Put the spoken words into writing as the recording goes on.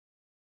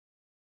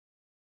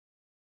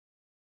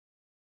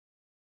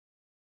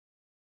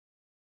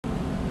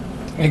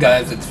Hey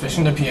guys, it's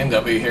Fishing the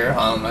PNW here.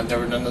 I've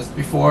never done this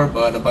before,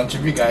 but a bunch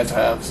of you guys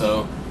have,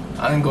 so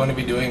I'm going to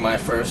be doing my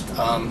first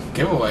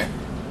giveaway.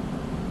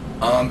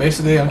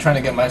 Basically, I'm trying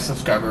to get my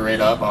subscriber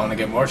rate up. I want to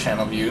get more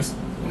channel views.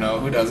 You know,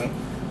 who doesn't?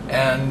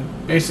 And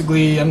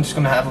basically, I'm just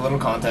going to have a little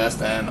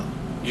contest, and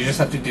you just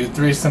have to do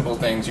 3 simple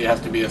things. You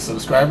have to be a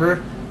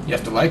subscriber, you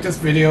have to like this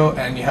video,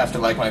 and you have to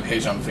like my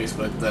page on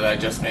Facebook that I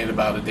just made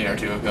about a day or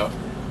 2 ago.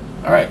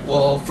 Alright,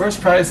 well,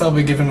 first prize I'll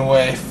be giving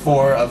away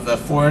 4 of the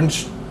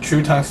 4-inch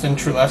Tru-Tungsten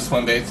Tru-Life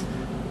Swimbaits.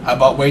 I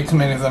bought way too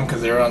many of them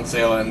because they were on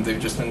sale and they've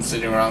just been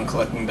sitting around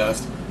collecting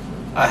dust.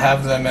 I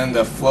have them in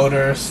the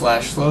floater /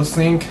 slow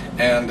sink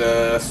and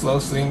slow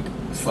sink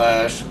 /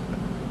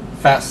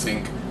 fast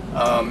sink.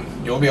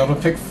 You'll be able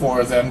to pick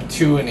 4 of them,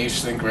 2 in each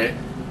sink rate,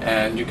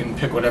 and you can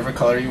pick whatever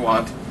color you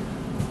want.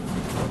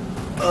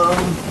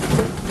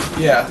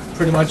 Yeah,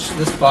 pretty much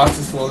this box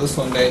is full of the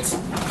swimbaits.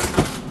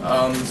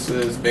 This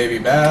is baby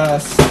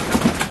bass,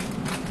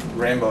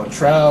 rainbow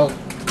trout,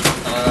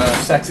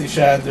 sexy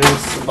shad.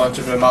 There's a bunch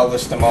of them. I'll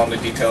list them all in the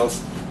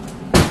details.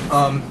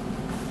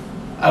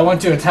 I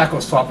went to a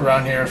tackle swap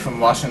around here from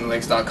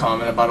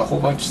WashingtonLakes.com and I bought a whole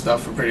bunch of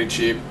stuff for pretty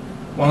cheap.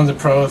 One of the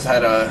pros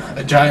had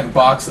a giant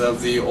box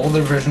of the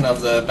older version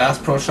of the Bass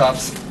Pro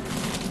Shops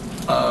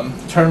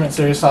Tournament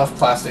Series soft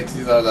plastics.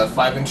 These are the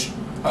 5-inch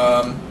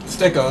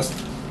stickos,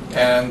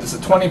 and it's a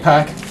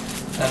 20-pack.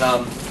 And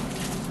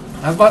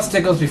I've bought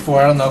stickos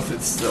before. I don't know if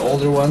it's the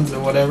older ones or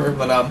whatever,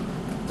 but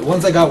the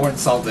ones I got weren't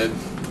salted.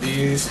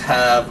 These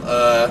have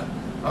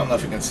I don't know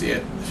if you can see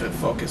it, if it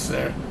focus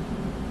there.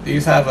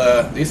 These have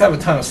a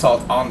ton of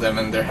salt on them,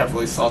 and they're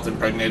heavily salt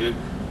impregnated.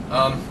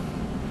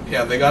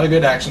 Yeah, they got a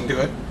good action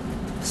to it.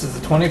 This is a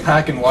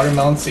 20-pack in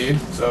watermelon seed,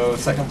 so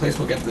second place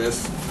will get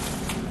this.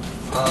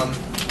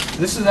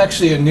 This is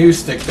actually a new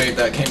stick bait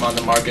that came on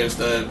the market. It's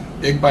the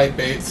Big Bite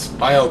Baits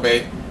Bio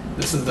Bait.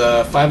 This is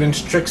the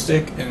 5-inch trick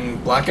stick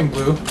in black and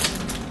blue.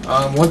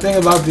 One thing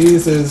about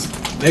these is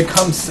they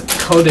come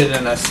coated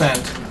in a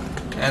scent,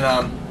 and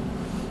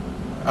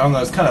I don't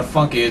know, it's kind of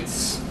funky.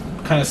 It's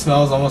kind of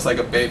smells almost like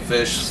a bait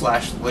fish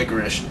 /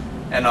 licorice,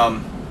 and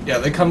yeah,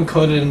 they come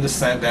coated in the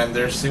scent and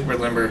they're super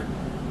limber.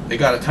 They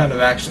got a ton of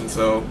action,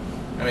 so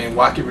I mean,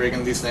 wacky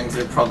rigging these things,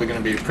 they're probably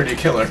going to be pretty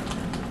killer.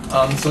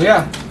 So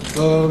yeah,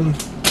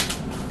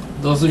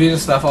 those will be the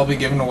stuff I'll be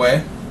giving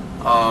away.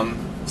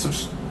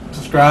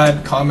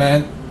 Subscribe,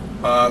 comment,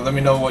 let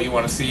me know what you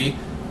want to see.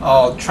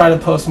 I'll try to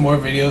post more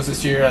videos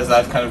this year, as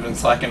I've kind of been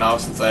slacking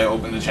off since I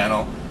opened the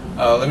channel.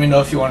 Let me know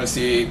if you want to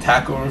see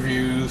tackle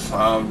reviews,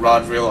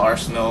 rod reel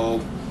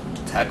arsenal,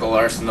 tackle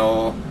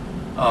arsenal,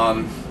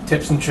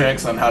 tips and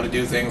tricks on how to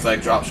do things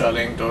like drop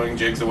shotting, throwing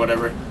jigs, or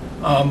whatever.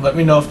 Let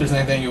me know if there's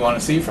anything you want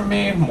to see from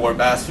me, more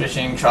bass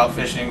fishing, trout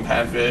fishing,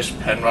 panfish,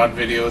 pen rod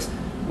videos,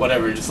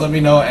 whatever. Just let me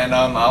know, and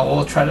I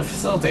will try to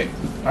facilitate.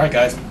 Alright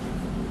guys.